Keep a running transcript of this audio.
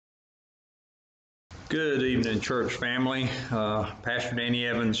Good evening, church family. Pastor Danny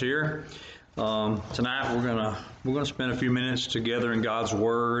Evans here. Tonight we're gonna spend a few minutes together in God's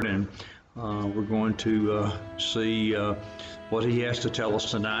Word, and we're going to see what He has to tell us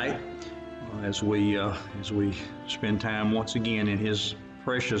tonight as we spend time once again in His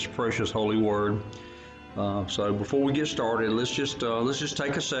precious, precious Holy Word. So before we get started, let's just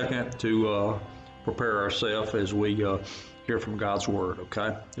take a second to prepare ourselves as we hear from God's Word.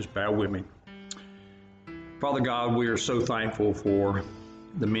 Okay, just bear with me. Father God, we are so thankful for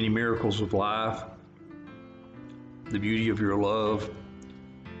the many miracles of life, the beauty of your love,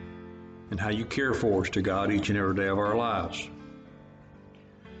 and how you care for us, to God, each and every day of our lives.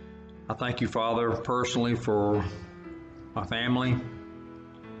 I thank you, Father, personally for my family,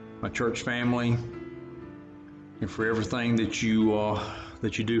 my church family, and for everything that you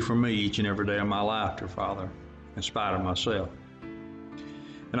do for me each and every day of my life, dear Father, in spite of myself.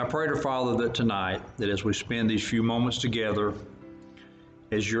 And I pray, dear Father, that tonight, that as we spend these few moments together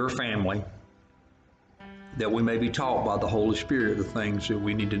as your family, that we may be taught by the Holy Spirit the things that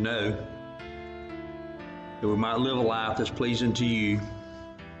we need to know, that we might live a life that's pleasing to you,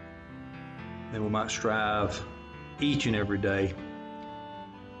 and we might strive each and every day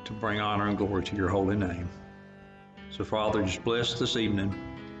to bring honor and glory to your holy name. So, Father, just bless this evening.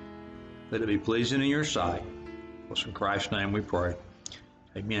 Let it be pleasing in your sight. For in Christ's name we pray.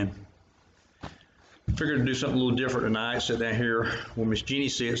 Amen. I figured to do something a little different tonight. Sit down here where Miss Jeannie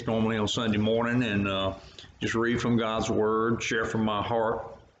sits normally on Sunday morning and just read from God's Word, share from my heart.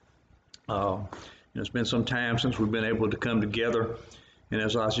 It's been some time since we've been able to come together. And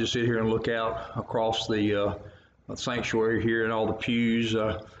as I just sit here and look out across the sanctuary here and all the pews,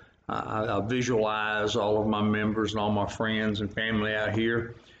 I visualize all of my members and all my friends and family out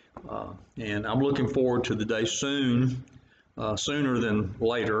here. And I'm looking forward to the day soon. Sooner than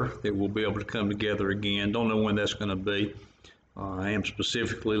later, that we'll be able to come together again. Don't know when that's going to be. I am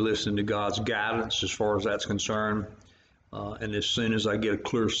specifically listening to God's guidance as far as that's concerned. And as soon as I get a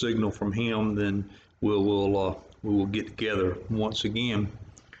clear signal from Him, then we will get together once again.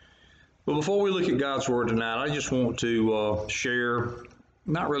 But before we look at God's Word tonight, I just want to share,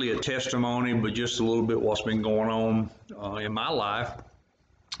 not really a testimony, but just a little bit what's been going on in my life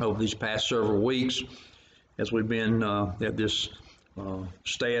over these past several weeks, as we've been at this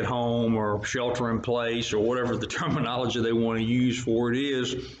stay at home or shelter in place, or whatever the terminology they want to use for it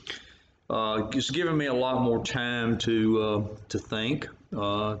is. It's given me a lot more time to think,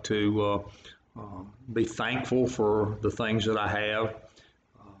 to be thankful for the things that I have,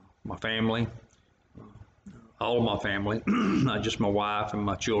 my family, all of my family, not just my wife and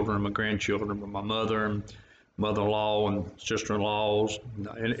my children and my grandchildren, but my mother and mother-in-law and sister-in-laws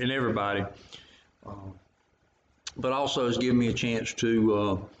and everybody. But also has given me a chance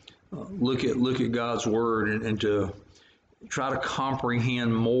to look at God's Word and to try to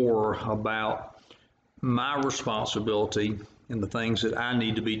comprehend more about my responsibility and the things that I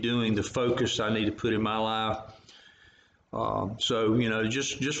need to be doing, the focus I need to put in my life. So,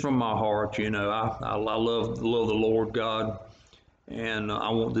 just from my heart, I love the Lord God, and I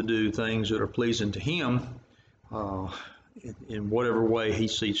want to do things that are pleasing to Him in whatever way He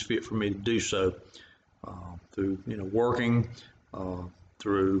sees fit for me to do so. Through working,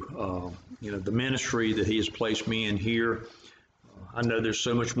 through the ministry that He has placed me in here. I know there's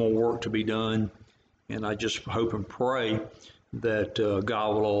so much more work to be done, and I just hope and pray that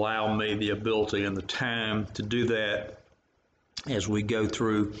God will allow me the ability and the time to do that as we go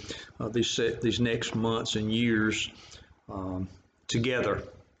through these next months and years together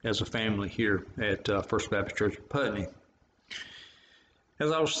as a family here at First Baptist Church of Putney.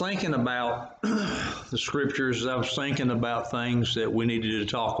 As I was thinking about the scriptures, as I was thinking about things that we needed to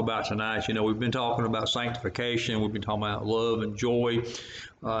talk about tonight, we've been talking about sanctification, we've been talking about love and joy,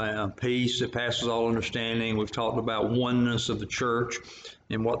 peace that passes all understanding. We've talked about oneness of the church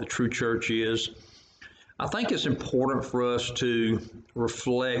and what the true church is. I think it's important for us to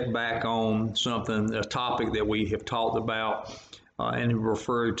reflect back on something, a topic that we have talked about and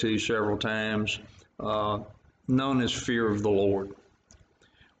referred to several times, known as fear of the Lord.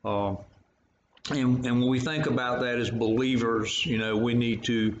 And when we think about that as believers, we need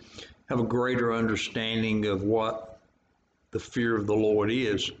to have a greater understanding of what the fear of the Lord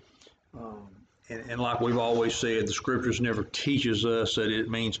is. And like we've always said, the Scriptures never teaches us that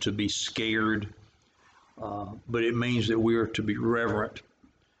it means to be scared, but it means that we are to be reverent,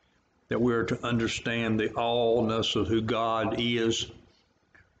 that we are to understand the allness of who God is,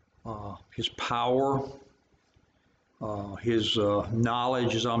 His power, His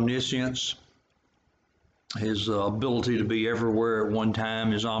knowledge, His omniscience, His ability to be everywhere at one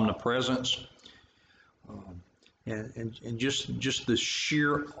time, His omnipresence, and just the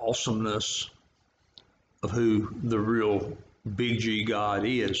sheer awesomeness of who the real big G God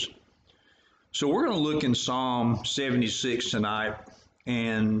is. So we're going to look in Psalm 76 tonight,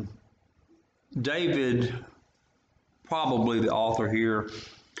 and David, probably the author here,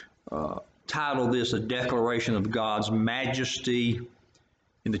 titled this A Declaration of God's Majesty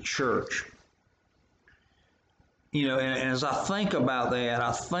in the Church. You know, and as I think about that,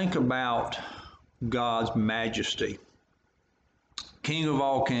 I think about God's majesty. King of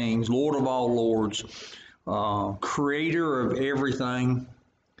all kings, Lord of all lords, creator of everything,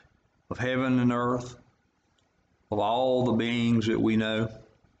 of heaven and earth, of all the beings that we know.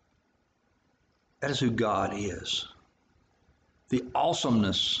 That is who God is. The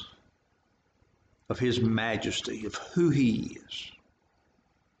awesomeness of his majesty, of who he is.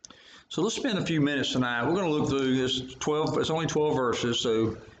 So let's spend a few minutes tonight. We're going to look through this 12, it's only 12 verses,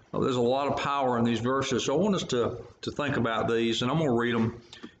 so there's a lot of power in these verses. So I want us to think about these, and I'm going to read them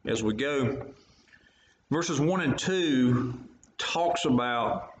as we go. Verses 1 and 2 talks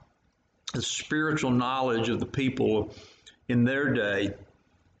about the spiritual knowledge of the people in their day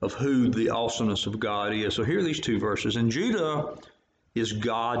of who the awesomeness of God is. So here are these two verses. In Judah is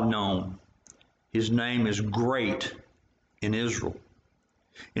God known. His name is great in Israel.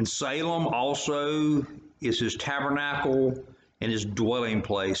 In Salem also is his tabernacle and his dwelling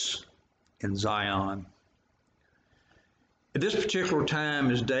place in Zion. At this particular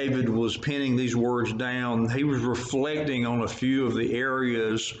time, as David was penning these words down, he was reflecting on a few of the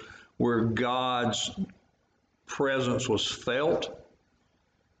areas where God's presence was felt,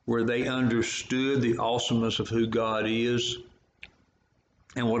 where they understood the awesomeness of who God is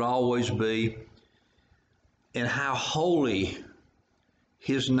and would always be, and how holy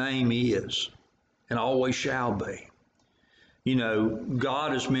his name is and always shall be. You know,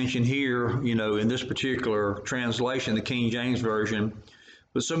 God is mentioned here, you know, in this particular translation, the King James Version,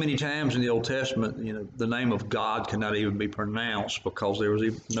 but so many times in the Old Testament, you know, the name of God could not even be pronounced because there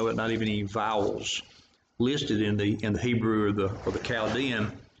was not even any vowels listed in the Hebrew or the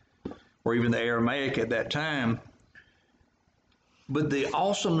Chaldean or even the Aramaic at that time. But the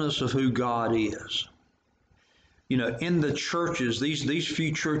awesomeness of who God is. You know, in the churches, these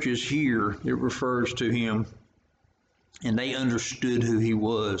few churches here, it refers to him, and they understood who he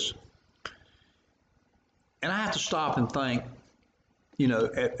was. And I have to stop and think, you know,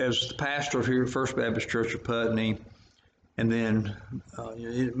 as the pastor here at First Baptist Church of Putney, and then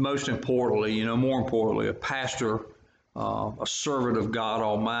most importantly, you know, more importantly, a pastor, a servant of God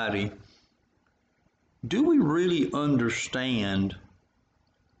Almighty, do we really understand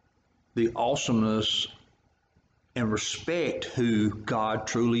the awesomeness and respect who God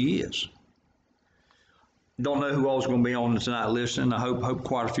truly is? Don't know who all's going to be on tonight listening. I hope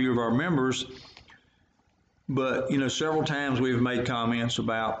quite a few of our members. But, you know, several times we've made comments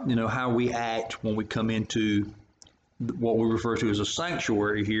about, you know, how we act when we come into what we refer to as a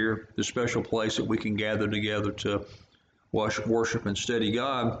sanctuary here, the special place that we can gather together to worship and study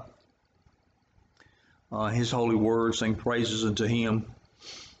God, his holy word, sing praises unto him.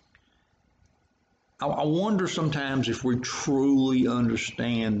 I wonder sometimes if we truly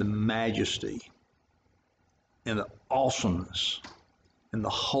understand the majesty and the awesomeness and the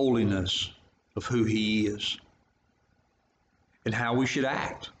holiness of who he is and how we should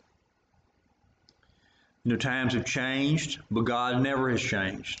act. You know, times have changed, but God never has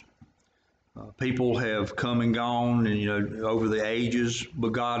changed. People have come and gone, and, you know, over the ages, but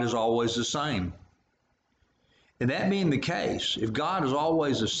God is always the same. And that being the case, if God is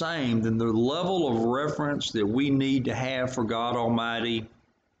always the same, then the level of reverence that we need to have for God Almighty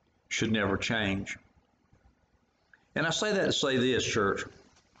should never change. And I say that to say this, church.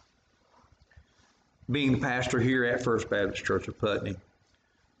 Being the pastor here at First Baptist Church of Putney,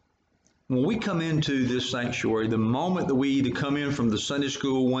 when we come into this sanctuary, the moment that we either come in from the Sunday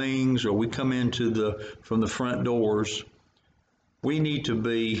school wings or we come into from the front doors, we need to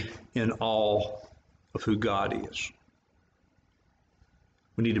be in awe of who God is.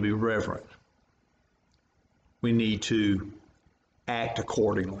 We need to be reverent. We need to act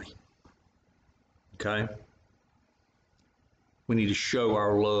accordingly. Okay? We need to show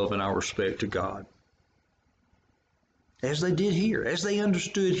our love and our respect to God. As they did here, as they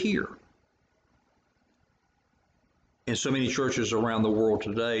understood here. And so many churches around the world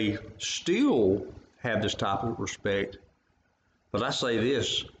today still have this type of respect. But I say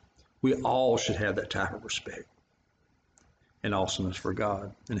this, we all should have that type of respect and awesomeness for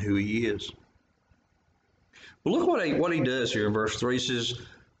God and who he is. But look what he does here in verse 3. He says,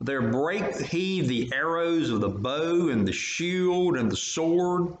 there break he the arrows of the bow and the shield and the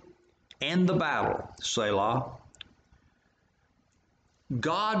sword and the battle, Selah.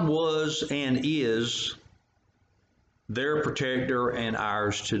 God was and is their protector and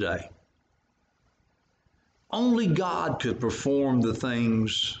ours today. Only God could perform the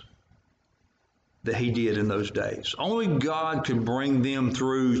things that he did in those days. Only God could bring them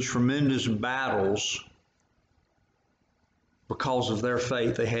through tremendous battles because of their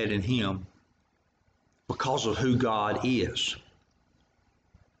faith they had in him, because of who God is.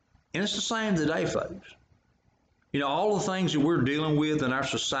 And it's the same today, folks. You know, all the things that we're dealing with in our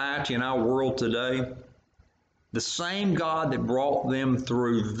society and our world today, the same God that brought them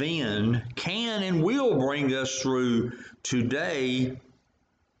through then can and will bring us through today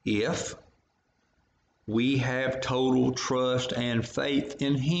if we have total trust and faith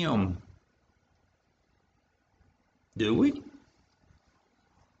in him. Do we?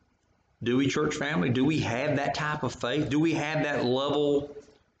 Do we, church family? Do we have that type of faith? Do we have that level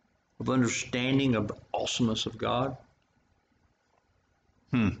of understanding of the awesomeness of God?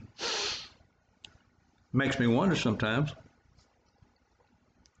 Makes me wonder sometimes.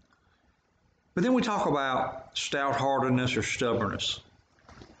 But then we talk about stout-heartedness or stubbornness.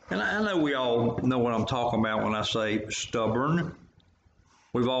 And I know we all know what I'm talking about when I say stubborn.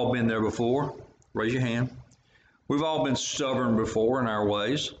 We've all been there before. Raise your hand. We've all been stubborn before in our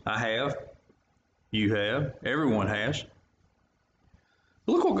ways. I have. You have. Everyone has.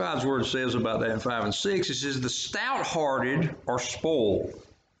 Look what God's word says about that in 5 and 6. It says, the stout-hearted are spoiled,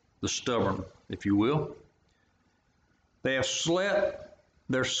 the stubborn, if you will. They have slept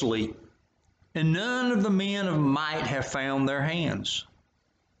their sleep, and none of the men of might have found their hands.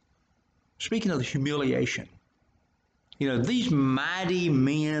 Speaking of the humiliation, you know, these mighty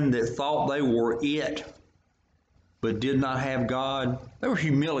men that thought they were it, but did not have God, they were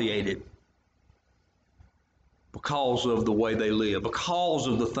humiliated because of the way they lived, because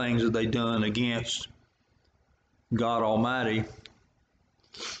of the things that they done against God Almighty.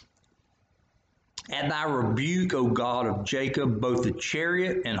 At thy rebuke, O God of Jacob, both the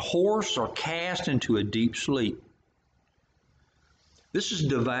chariot and horse are cast into a deep sleep. This is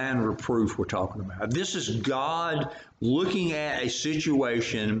divine reproof we're talking about. This is God looking at a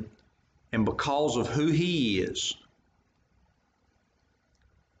situation, and because of who he is,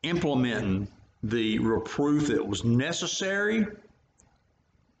 implementing the reproof that was necessary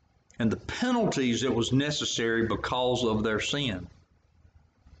and the penalties that was necessary because of their sin.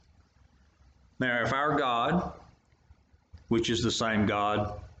 Now, if our God, which is the same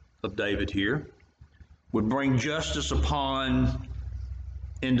God of David here, would bring justice upon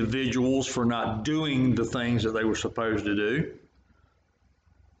individuals for not doing the things that they were supposed to do,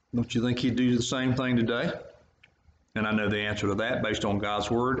 don't you think he'd do the same thing today? And I know the answer to that based on God's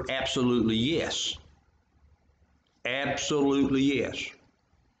word. Absolutely yes. Absolutely yes.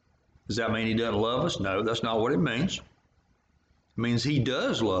 Does that mean he doesn't love us? No, that's not what it means. It means he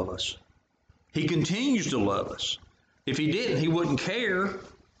does love us. He continues to love us. If he didn't, he wouldn't care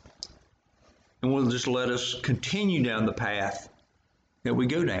and will just let us continue down the path that we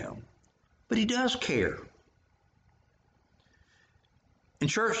go down. But he does care. In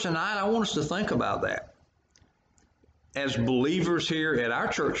church tonight, I want us to think about that. As believers here at our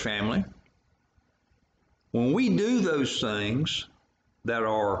church family, when we do those things that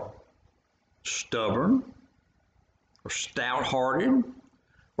are stubborn or stout-hearted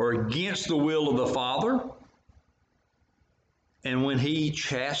or against the will of the Father, and when he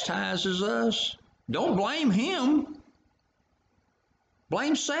chastises us, don't blame him.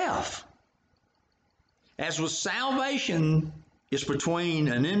 Blame self. As with salvation, it's between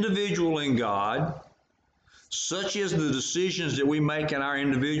an individual and God, such as the decisions that we make in our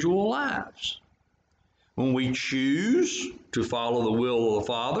individual lives. When we choose to follow the will of the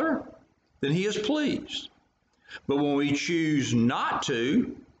Father, then he is pleased. But when we choose not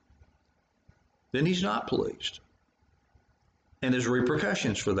to, then he's not pleased. And there's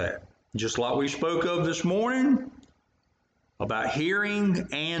repercussions for that. Just like we spoke of this morning, about hearing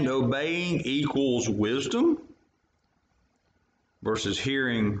and obeying equals wisdom versus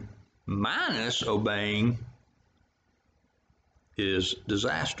hearing minus obeying is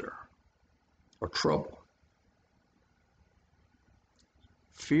disaster or trouble.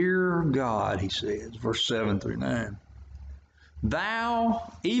 Fear God, he says, verse 7 through 9.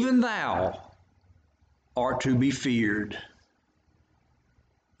 Thou, even thou, art to be feared.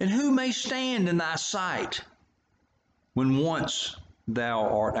 And who may stand in thy sight when once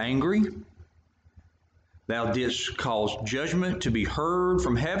thou art angry? Thou didst cause judgment to be heard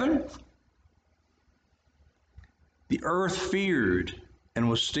from heaven. The earth feared and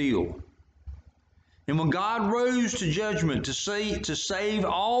was still. And when God rose to judgment to save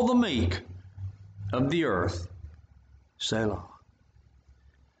all the meek of the earth, Selah.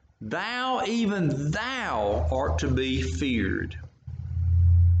 Thou, even thou, art to be feared.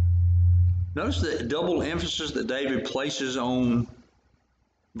 Notice the double emphasis that David places on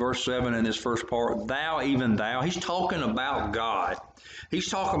verse 7 in this first part. Thou, even thou. He's talking about God. He's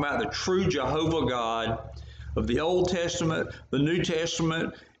talking about the true Jehovah God of the Old Testament, the New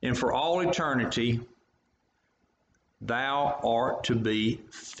Testament, and for all eternity. Thou art to be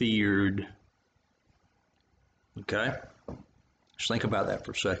feared. Okay? Just think about that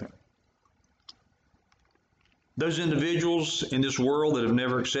for a second. Those individuals in this world that have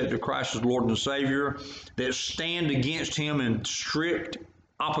never accepted Christ as Lord and Savior, that stand against Him in strict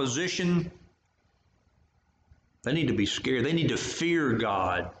opposition, they need to be scared. They need to fear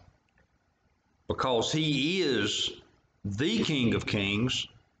God, because He is the King of Kings,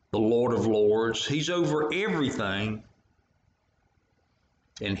 the Lord of Lords. He's over everything.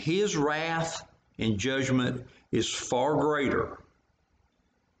 And His wrath and judgment is far greater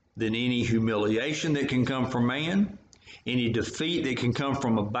than any humiliation that can come from man, any defeat that can come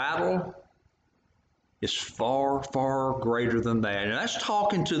from a battle. Is far, far greater than that. And that's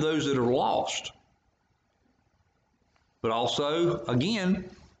talking to those that are lost. But also, again,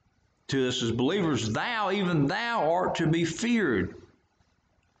 to us as believers, thou, even thou, art to be feared.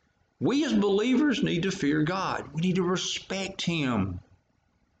 We as believers need to fear God. We need to respect Him.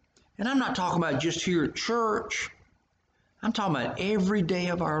 And I'm not talking about just here at church. I'm talking about every day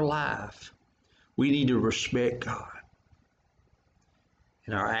of our life. We need to respect God.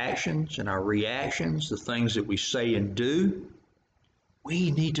 In our actions and our reactions, the things that we say and do,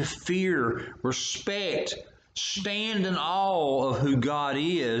 we need to fear, respect, stand in awe of who God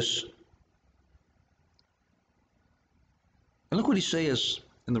is. And look what he says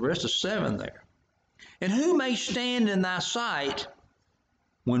in the rest of 7 there. And who may stand in thy sight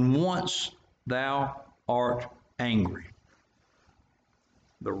when once thou art angry?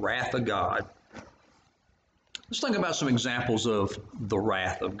 The wrath of God. Let's think about some examples of the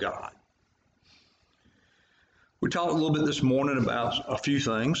wrath of God. We talked a little bit this morning about a few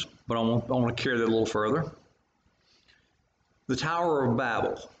things, but I want to carry that a little further. The Tower of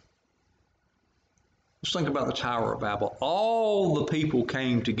Babel. Let's think about the Tower of Babel. All the people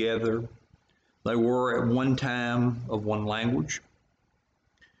came together. They were at one time of one language.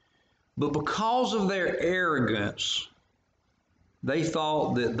 But because of their arrogance, they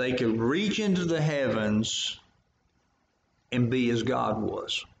thought that they could reach into the heavens and be as God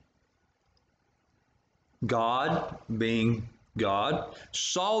was. God, being God,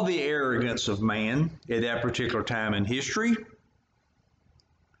 saw the arrogance of man at that particular time in history.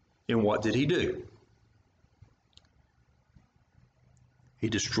 And what did He do? He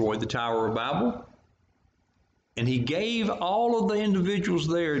destroyed the Tower of Babel, and He gave all of the individuals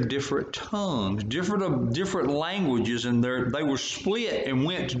there different tongues, different languages, and they were split and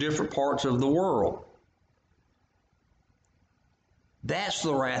went to different parts of the world. That's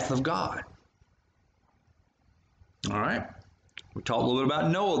the wrath of God. All right. We talked a little bit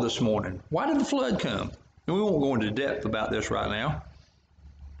about Noah this morning. Why did the flood come? And we won't go into depth about this right now.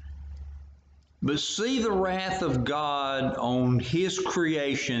 But see the wrath of God on His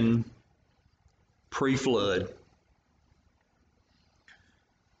creation pre-flood.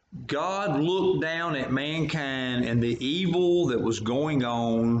 God looked down at mankind and the evil that was going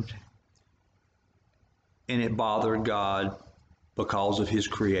on, and it bothered God because of His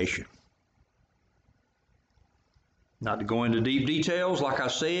creation. Not to go into deep details, like I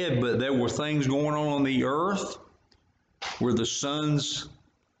said, but there were things going on the earth where the sons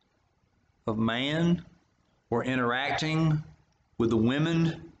of man were interacting with the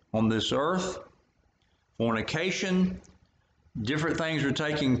women on this earth. Fornication, different things were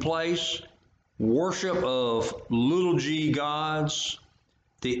taking place. Worship of little g gods,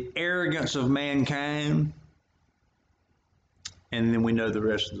 the arrogance of mankind. And then we know the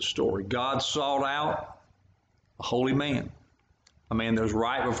rest of the story. God sought out a holy man, a man that was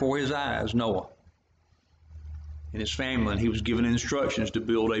right before His eyes, Noah, and his family. And he was given instructions to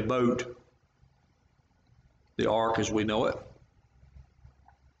build a boat, the ark as we know it,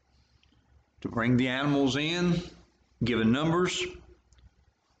 to bring the animals in, given numbers,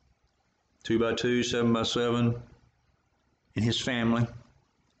 2 by 2, 7 by 7, and his family.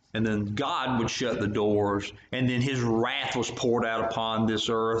 And then God would shut the doors, and then His wrath was poured out upon this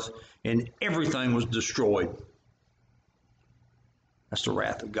earth, and everything was destroyed. That's the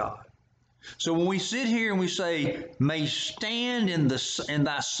wrath of God. So when we sit here and we say, may stand in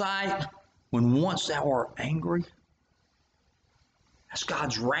thy sight when once thou art angry, that's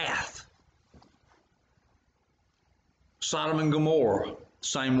God's wrath. Sodom and Gomorrah,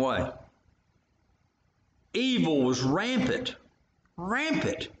 same way. Evil was rampant,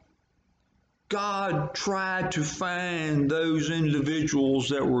 rampant. God tried to find those individuals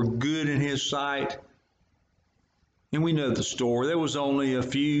that were good in his sight. And we know the story. There was only a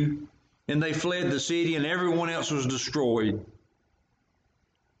few, and they fled the city, and everyone else was destroyed.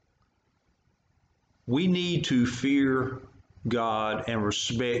 We need to fear God and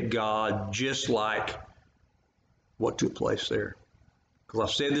respect God just like what took place there. Because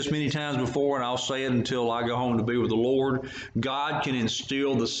I've said this many times before, and I'll say it until I go home to be with the Lord. God can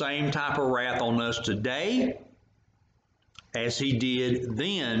instill the same type of wrath on us today as he did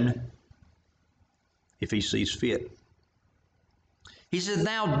then if he sees fit. He said,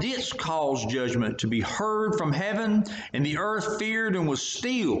 thou didst cause judgment to be heard from heaven, and the earth feared and was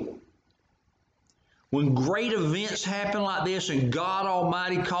still. When great events happen like this and God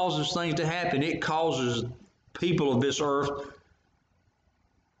Almighty causes things to happen, it causes people of this earth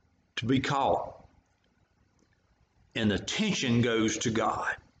to be caught. And attention goes to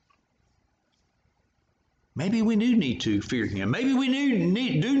God. Maybe we do need to fear him. Maybe we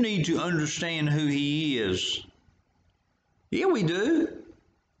do need to understand who he is. Yeah, we do.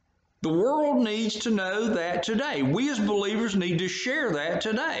 The world needs to know that today. We as believers need to share that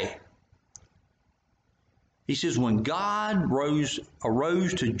today. He says, when God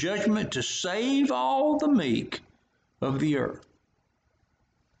arose to judgment to save all the meek of the earth.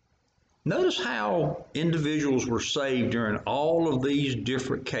 Notice how individuals were saved during all of these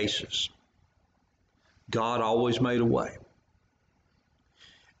different cases. God always made a way.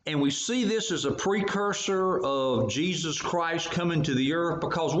 And we see this as a precursor of Jesus Christ coming to the earth,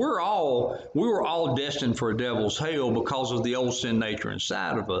 because we were all destined for a devil's hell because of the old sin nature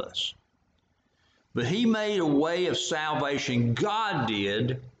inside of us. But he made a way of salvation, God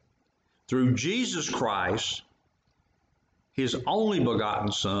did, through Jesus Christ, his only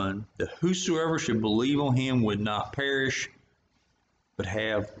begotten Son, that whosoever should believe on him would not perish, but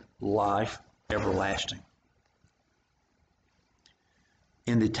have life everlasting.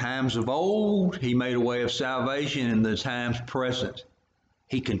 In the times of old, he made a way of salvation. In the times present,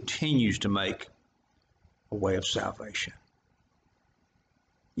 he continues to make a way of salvation.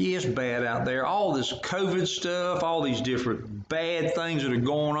 Yeah, it's bad out there. All this COVID stuff, all these different bad things that are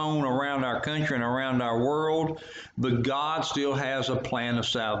going on around our country and around our world, but God still has a plan of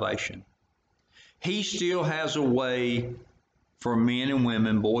salvation. He still has a way for men and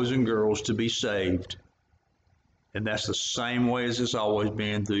women, boys and girls, to be saved. And that's the same way as it's always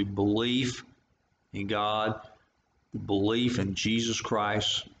been, through belief in God, belief in Jesus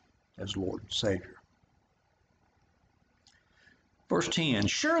Christ as Lord and Savior. Verse 10,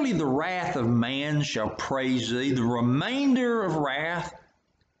 surely the wrath of man shall praise thee, the remainder of wrath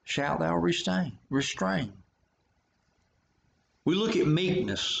shalt thou restrain. We look at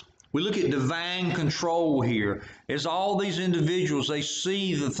meekness. We look at divine control here. As all these individuals, they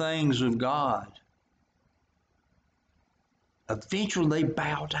see the things of God. Eventually they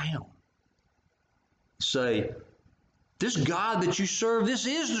bow down. Say, this God that you serve, this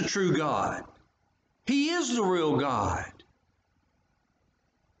is the true God. He is the real God.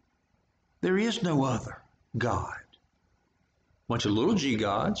 There is no other God. Bunch of little g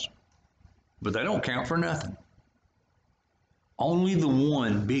gods, but they don't count for nothing. Only the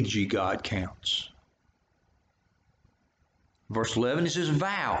one big G God counts. Verse 11, it says,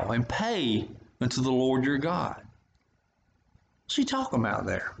 vow and pay unto the Lord your God. What's he talking about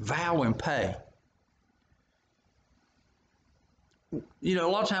there? Vow and pay. You know,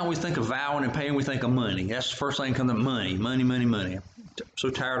 a lot of times we think of vowing and paying, we think of money. That's the first thing that comes to money. I'm so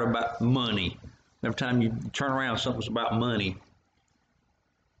tired about money. Every time you turn around, something's about money.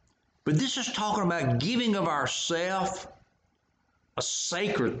 But this is talking about giving of ourselves, a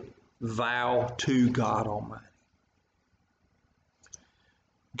sacred vow to God Almighty.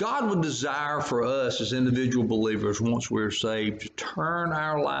 God would desire for us as individual believers, once we're saved, to turn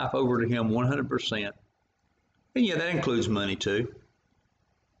our life over to him 100%. And yeah, that includes money too.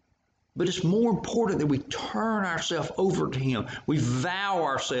 But it's more important that we turn ourselves over to him. We vow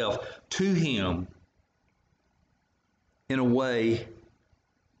ourselves to him in a way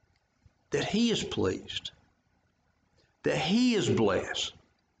that he is pleased, that he is blessed,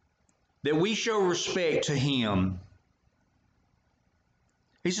 that we show respect to him.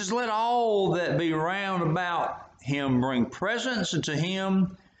 He says, let all that be round about him bring presents unto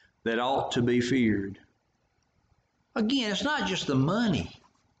him that ought to be feared. Again, it's not just the money.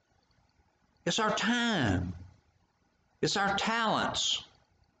 It's our time. It's our talents.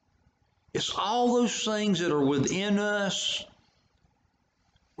 It's all those things that are within us.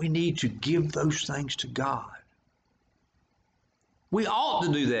 We need to give those things to God. We ought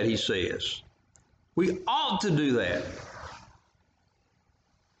to do that, he says. We ought to do that.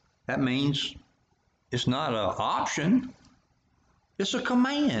 That means It's not an option. It's a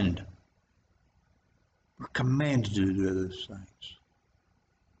command. We're commanded to do those things.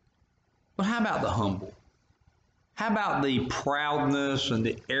 But how about the humble? How about the proudness and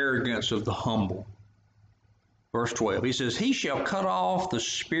the arrogance of the humble? Verse 12, he says, he shall cut off the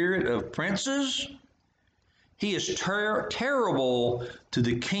spirit of princes. He is terrible to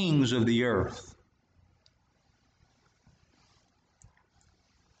the kings of the earth.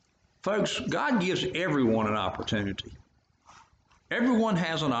 Folks, God gives everyone an opportunity. Everyone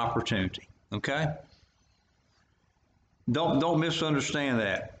has an opportunity, okay? Don't misunderstand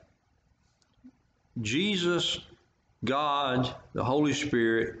that. Jesus, God, the Holy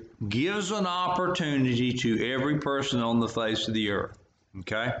Spirit, gives an opportunity to every person on the face of the earth,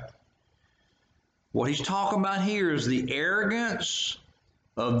 okay? What he's talking about here is the arrogance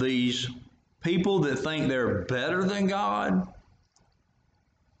of these people that think they're better than God,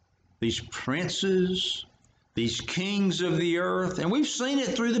 these princes, these kings of the earth. And we've seen it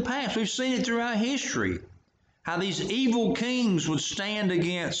through the past. We've seen it throughout history, how these evil kings would stand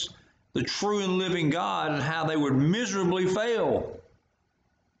against the true and living God and how they would miserably fail.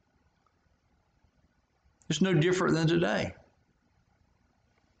 It's no different than today.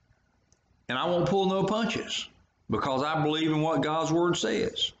 And I won't pull no punches because I believe in what God's word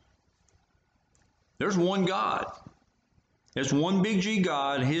says. There's one God. There's one big G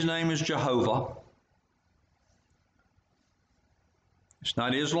God. His name is Jehovah. It's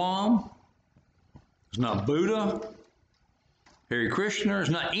not Islam. It's not Buddha, Hare Krishna. It's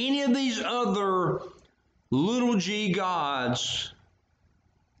not any of these other little G gods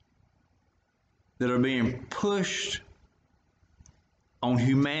that are being pushed on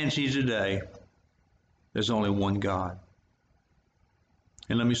humanity today. There's only one God.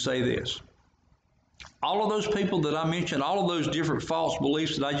 And let me say this. All of those people that I mentioned, all of those different false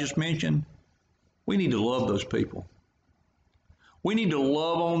beliefs that I just mentioned, we need to love those people. We need to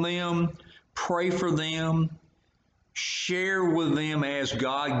love on them, pray for them, share with them as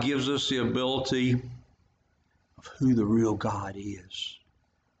God gives us the ability of who the real God is.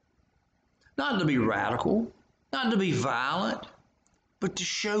 Not to be radical, not to be violent, but to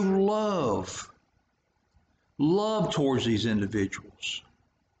show love. Love towards these individuals.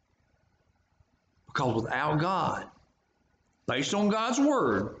 Because without God, based on God's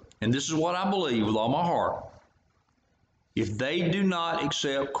word, and this is what I believe with all my heart, if they do not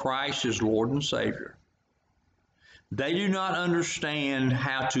accept Christ as Lord and Savior, they do not understand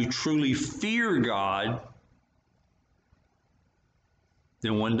how to truly fear God,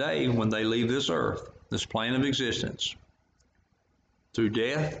 then one day when they leave this earth, this plane of existence, through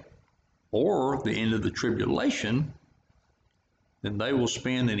death or the end of the tribulation, then they will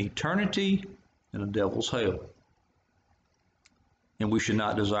spend an eternity in a devil's hell. And we should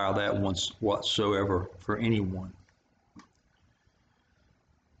not desire that once whatsoever for anyone.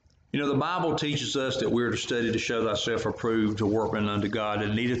 You know, the Bible teaches us that we are to study to show thyself approved, a workman unto God,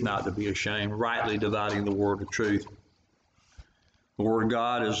 and needeth not to be ashamed, rightly dividing the word of truth. The word of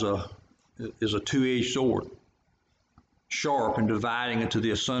God is a two-edged sword, sharp and dividing into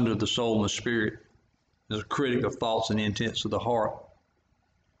the asunder of the soul and the spirit, is a critic of thoughts and intents of the heart.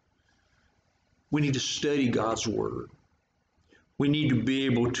 We need to study God's word. We need to be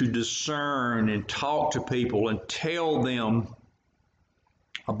able to discern and talk to people and tell them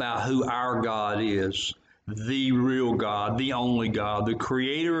about who our God is, the real God, the only God, the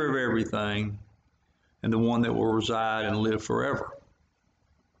creator of everything, and the one that will reside and live forever.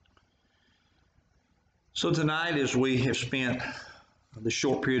 So tonight, as we have spent this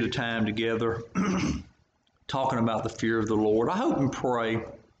short period of time together talking about the fear of the Lord, I hope and pray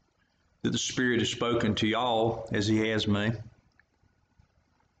that the Spirit has spoken to y'all, as He has me,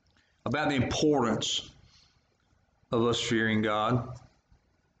 about the importance of us fearing God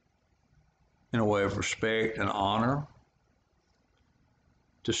in a way of respect and honor,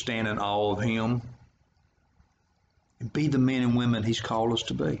 to stand in awe of Him, and be the men and women He's called us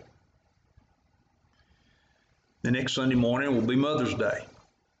to be. The next Sunday morning will be Mother's Day.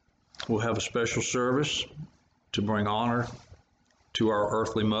 We'll have a special service to bring honor to our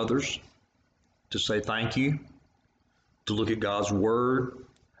earthly mothers, to say thank you, to look at God's Word,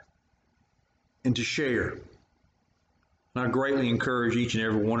 and to share. And I greatly encourage each and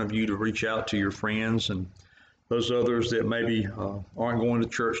every one of you to reach out to your friends and those others that maybe aren't going to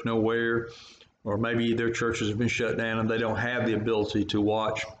church nowhere, or maybe their churches have been shut down and they don't have the ability to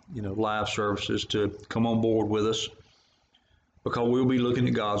watch, live services, to come on board with us, because we'll be looking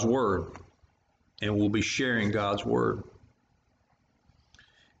at God's Word and we'll be sharing God's Word.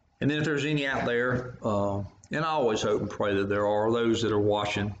 And then if there's any out there, and I always hope and pray that there are those that are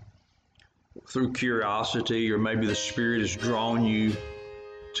watching through curiosity, or maybe the Spirit has drawn you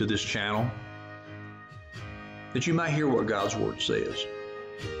to this channel, that you might hear what God's Word says.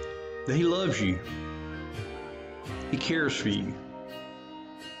 That He loves you. He cares for you.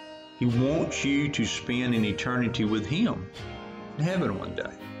 He wants you to spend an eternity with Him in heaven one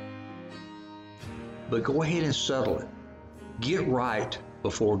day. But go ahead and settle it. Get right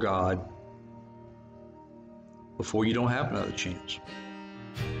before God before you don't have another chance.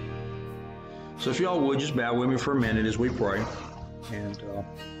 So if y'all would just bow with me for a minute as we pray. And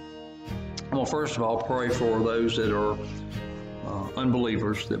I'm going to first of all pray for those that are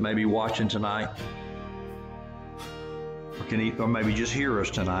unbelievers that may be watching tonight, or maybe just hear us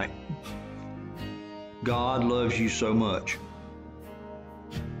tonight. God loves you so much.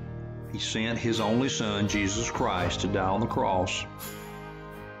 He sent His only Son, Jesus Christ, to die on the cross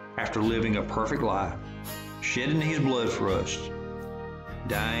after living a perfect life, shedding His blood for us,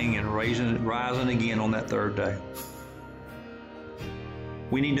 dying and rising again on that third day.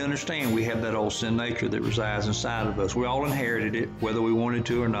 We need to understand we have that old sin nature that resides inside of us. We all inherited it, whether we wanted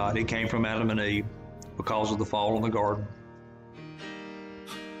to or not. It came from Adam and Eve because of the fall in the garden.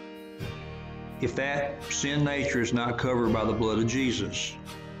 If that sin nature is not covered by the blood of Jesus,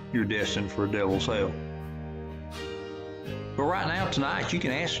 you're destined for a devil's hell. But right now, tonight, you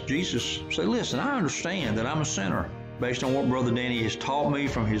can ask Jesus, say, listen, I understand that I'm a sinner based on what Brother Danny has taught me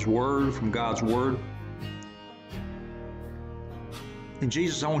from his Word, from God's Word. And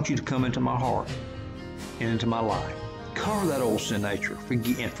Jesus, I want you to come into my heart and into my life. Cover that old sin nature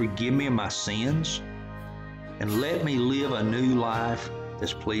and forgive me of my sins, and let me live a new life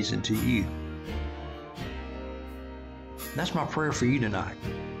that's pleasing to you. That's my prayer for you tonight.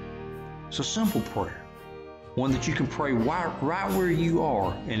 It's a simple prayer, one that you can pray right where you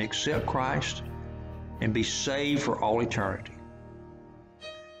are and accept Christ and be saved for all eternity.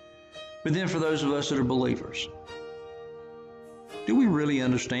 But then for those of us that are believers, do we really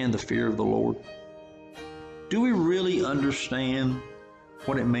understand the fear of the Lord? Do we really understand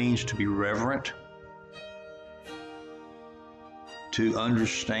what it means to be reverent? To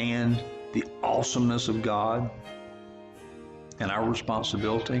understand the awesomeness of God and our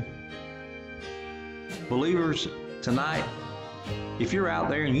responsibility? Believers, tonight, if you're out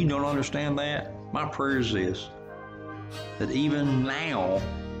there and you don't understand that, my prayer is this, that even now,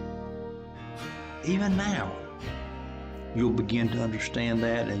 you'll begin to understand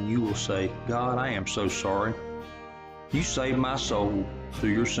that, and you will say, God, I am so sorry. You saved my soul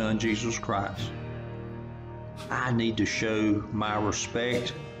through your Son, Jesus Christ. I need to show my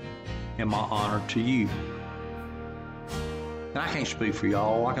respect and my honor to you. And I can't speak for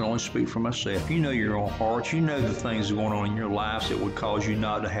y'all. I can only speak for myself. You know your own hearts. You know the things that are going on in your lives that would cause you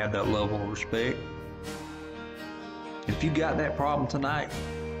not to have that level of respect. If you got that problem tonight,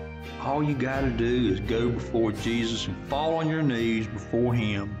 all you got to do is go before Jesus and fall on your knees before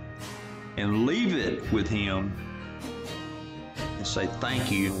Him and leave it with Him and say thank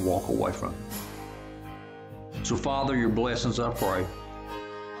you and walk away from it. So Father, your blessings I pray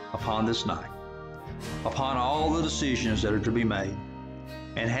upon this night, upon all the decisions that are to be made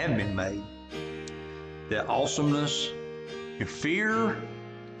and have been made, that awesomeness and fear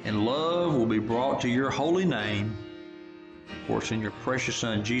and love will be brought to your holy name. Of course, in your precious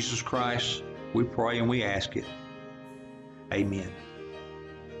Son, Jesus Christ, we pray and we ask it. Amen.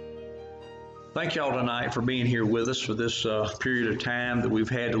 Thank y'all tonight for being here with us for this period of time that we've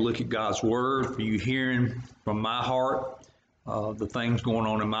had to look at God's Word, for you hearing from my heart the things going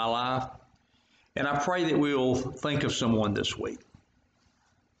on in my life. And I pray that we'll think of someone this week,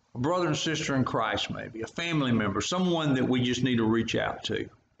 a brother and sister in Christ maybe, a family member, someone that we just need to reach out to.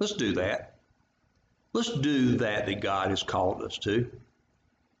 Let's do that. Let's do that God has called us to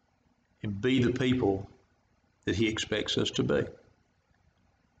and be the people that He expects us to be.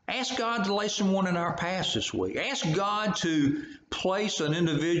 Ask God to lay someone in our path this week. Ask God to place an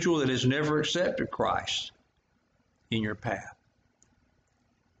individual that has never accepted Christ in your path.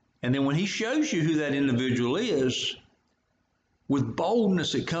 And then when He shows you who that individual is, with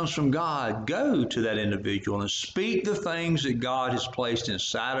boldness that comes from God, go to that individual and speak the things that God has placed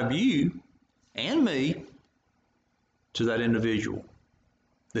inside of you and me to that individual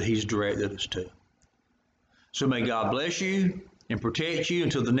that He's directed us to. So may God bless you and protect you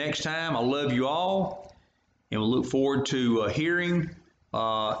until the next time. I love you all, and we'll look forward to hearing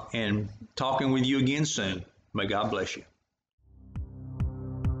and talking with you again soon. May God bless you.